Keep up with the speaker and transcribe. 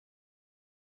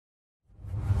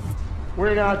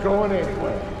We're not going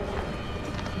anywhere.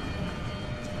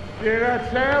 You hear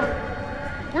that,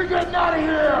 Sam? We're getting out of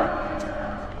here!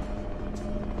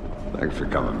 Thanks for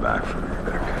coming back for me,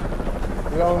 Vic.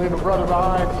 You don't leave a brother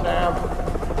behind, Sam.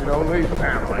 You don't leave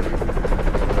family.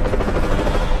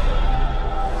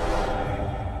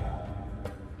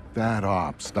 That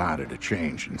op started a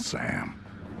change in Sam.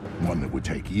 One that would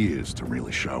take years to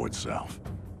really show itself.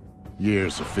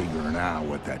 Years of figuring out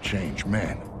what that change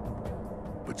meant.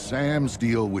 But Sam's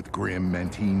deal with Grimm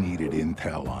meant he needed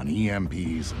intel on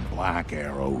EMPs and Black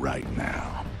Arrow right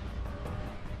now.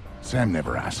 Sam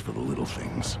never asked for the little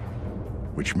things,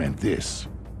 which meant this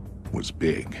was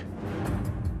big.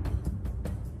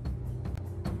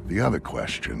 The other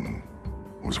question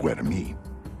was where to meet.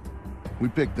 We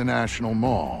picked the National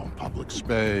Mall, public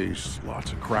space,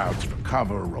 lots of crowds for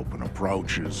cover, open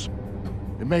approaches.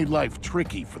 It made life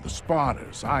tricky for the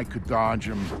spotters. I could dodge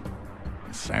them,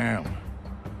 and Sam,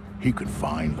 he could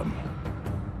find them.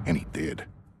 And he did.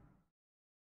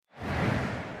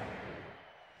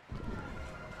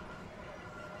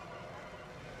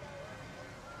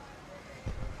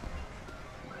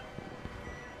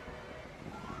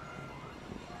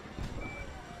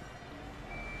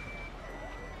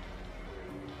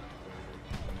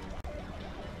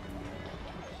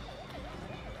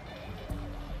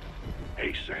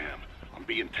 Hey, Sam. I'm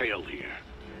being tailed here.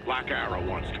 Black Arrow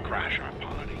wants to crash our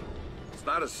party. It's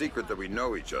not a secret that we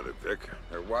know each other, Vic.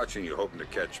 They're watching you, hoping to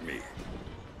catch me.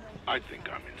 I think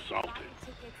I'm insulted.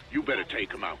 You better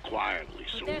take him out quietly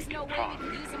so we can talk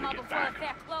and get back.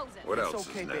 What else It's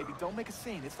okay, is new? baby. Don't make a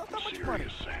scene. It's not that much money.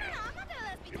 Serious, Sam.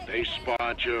 If they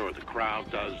spot you or the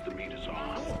crowd does, the meet is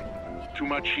on. Too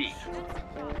much heat.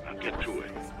 Now get to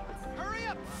it. Hurry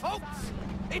up, folks!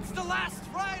 It's the last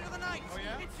ride of the night! Oh,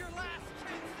 yeah? It's your last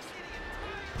chance to see the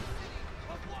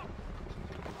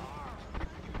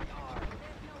entire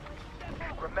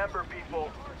city. Remember, people,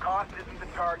 cost isn't the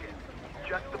target,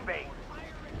 just the bait.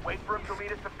 Wait for him to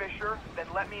lead us to Fisher, then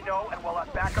let me know, and we'll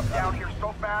back up down here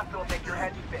so fast it'll make your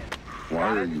head spin.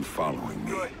 Why are you following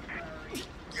me? Good.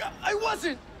 I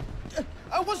wasn't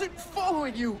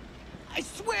following you! I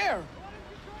swear!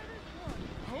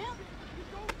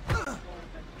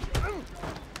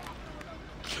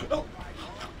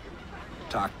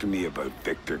 Talk to me about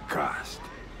Victor Cost.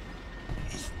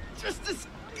 He's just this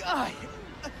guy!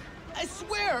 I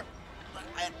swear!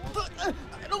 I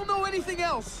don't know anything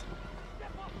else!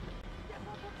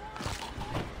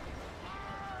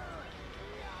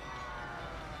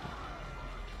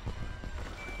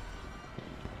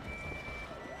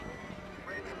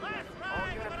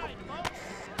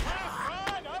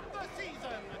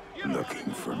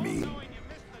 Looking for me?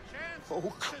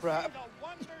 Oh, crap.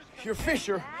 You're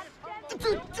Fisher.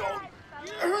 Don't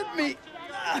hurt me.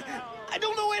 I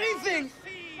don't know anything.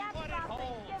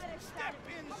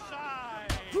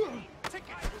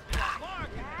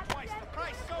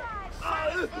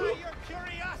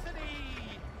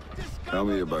 Tell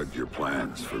me about your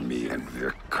plans for me and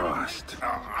Vic Cost.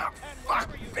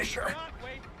 Fuck, Fisher.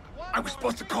 I was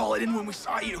supposed to call it in when we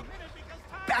saw you.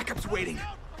 Backup's waiting.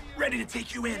 Ready to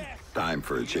take you in. Time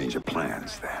for a change of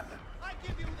plans, then. I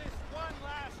give you this one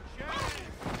last chance.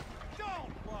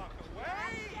 Don't walk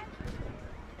away.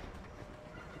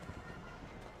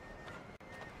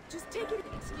 Just take it.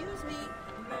 Excuse me.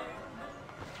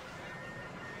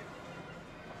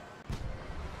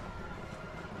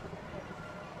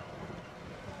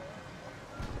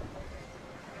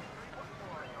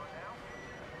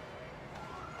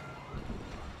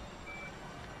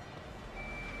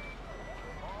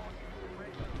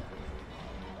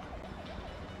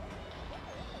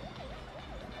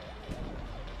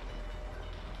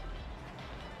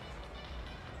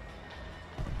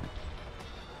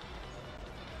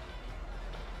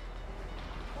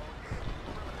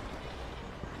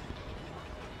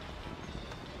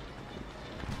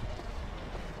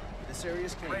 This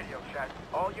area's clean. Radio chat,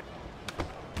 all you...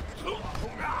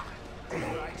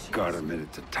 Got a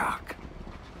minute to talk.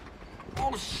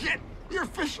 Oh, shit! You're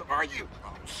Fisher, are you?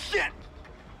 Oh, shit!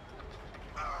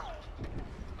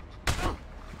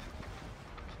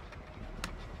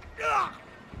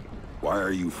 Why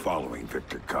are you following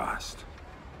Victor Cost?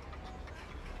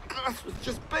 Us was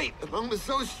just bait, an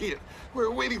unassociated. We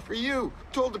were waiting for you.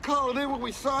 Told to call it in when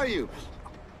we saw you.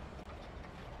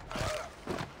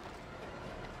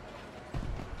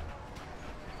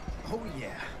 Oh,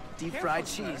 yeah. Deep-fried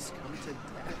cheese. Come to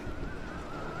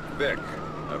daddy. Vic,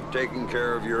 I've taken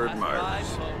care of your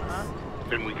admirers.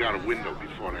 Then we got a window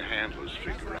before the handlers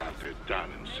figure out they're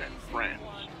done and send friends.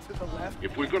 To the left.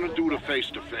 If we're gonna do the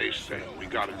face-to-face thing, we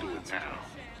gotta do it now.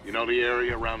 You know the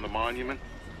area around the monument?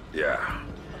 Yeah.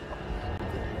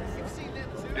 You've seen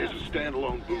There's a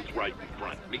standalone booth right in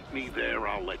front. Meet me there,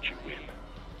 I'll let you in.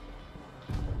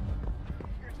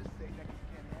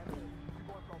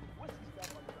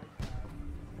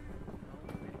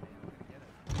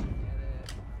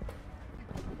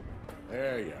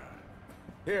 There you are.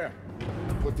 Here,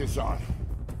 put this on.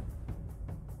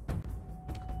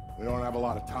 We don't have a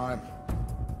lot of time.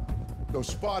 Those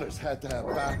spotters had to have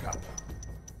backup.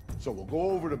 So we'll go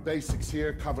over the basics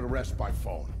here, cover the rest by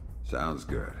phone. Sounds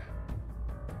good.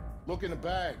 Look in the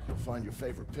bag, you'll find your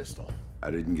favorite pistol. I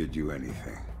didn't get you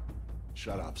anything.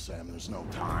 Shut up, Sam, there's no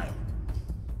time.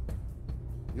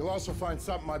 You'll also find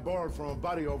something I borrowed from a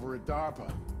buddy over at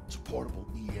DARPA. It's a portable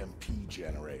EMP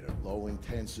generator. Low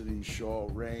intensity,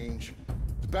 short range.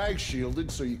 The bag's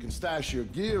shielded so you can stash your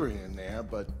gear in there,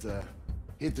 but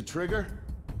hit the trigger,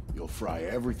 you'll fry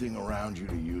everything around you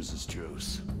to use as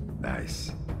juice.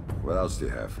 Nice. What else do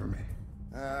you have for me?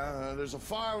 There's a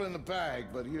file in the bag,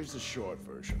 but here's the short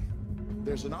version.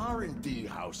 There's an R&D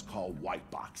house called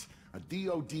Whitebox, a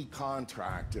DoD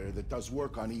contractor that does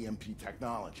work on EMP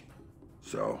technology.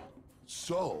 So,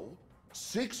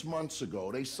 6 months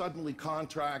ago, they suddenly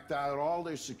contract out all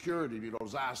their security to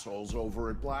those assholes over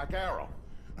at Black Arrow.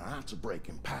 Now, that's a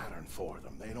breaking pattern for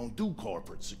them. They don't do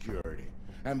corporate security.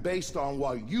 And based on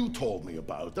what you told me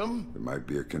about them... there might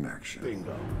be a connection.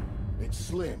 Bingo. It's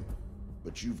slim,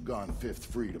 but you've gone Fifth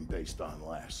Freedom based on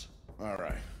less. All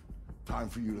right, time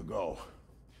for you to go.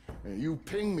 And you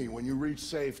ping me when you reach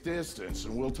safe distance,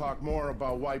 and we'll talk more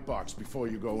about Whitebox before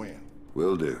you go in.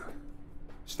 Will do.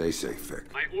 Stay safe,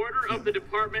 Vic. By order of the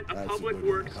Department of Public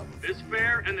Works, this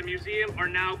fair and the museum are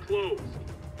now closed.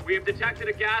 We have detected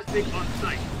a gas leak on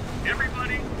site.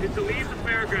 Everybody is to leave the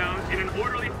fairgrounds in an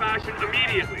orderly fashion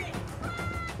immediately.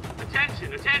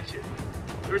 Attention, attention!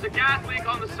 There's a gas leak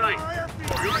on the site.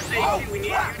 For your safety, we need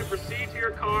you to proceed to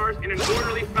your cars in an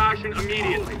orderly fashion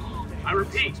immediately. I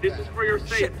repeat, this is for your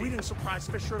safety. Shit, we didn't surprise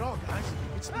Fisher at all, guys.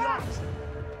 It's the opposite.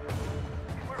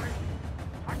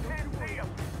 I can't see him.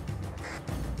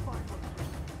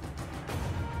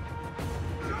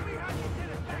 Show me how you did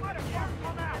it. Let him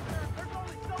come out. There's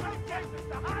only so many places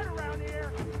to hide around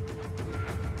here.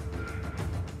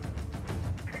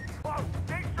 Keep close.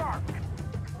 Stay sharp.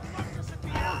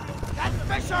 That's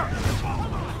Fisher!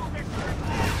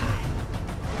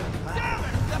 Damn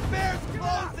it! The fair's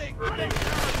closing!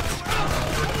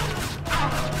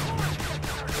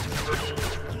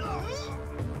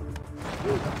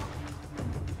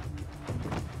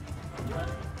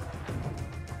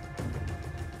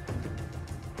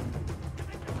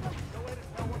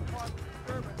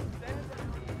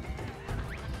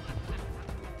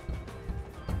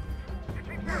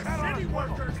 City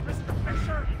workers, Mr.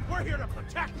 Fisher! We're here to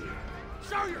protect you!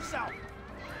 Show yourself!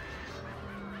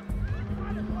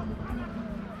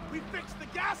 We fixed the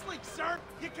gas leak, sir!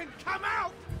 You can come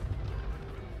out!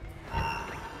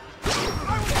 I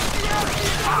was at the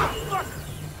airfield! Look!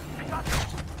 I got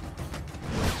this!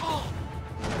 Oh.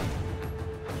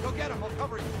 Go get him, I'll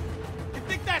cover you. You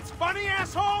think that's funny,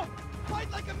 asshole? Fight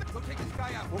like a man. Go take this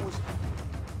guy out. What was...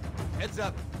 Heads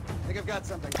up. I think I've got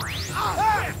something.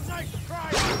 Hey! Nice try,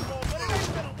 asshole, but it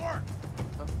ain't gonna work!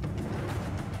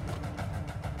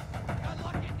 Got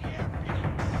luck in the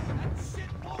airfield. That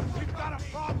shit won't work. We've got a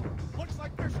problem. Looks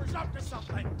like Fisher's up to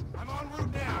something. I'm en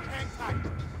route now. Hang tight.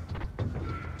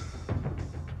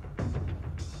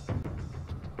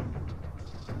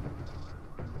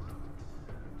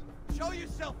 Show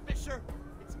yourself, Fisher.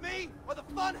 It's me or the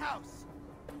fun house.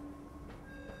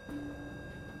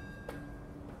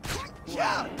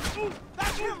 Yeah!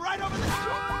 That's him right over there!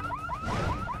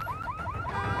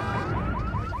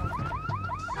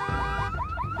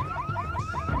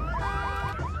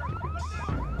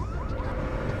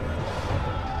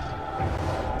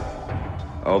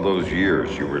 All those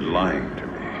years you were lying to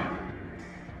me.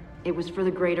 It was for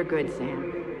the greater good,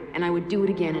 Sam. And I would do it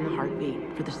again in a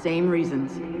heartbeat, for the same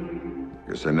reasons.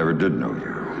 Guess I never did know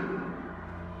you.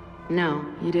 No,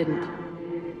 you didn't.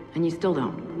 And you still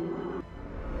don't.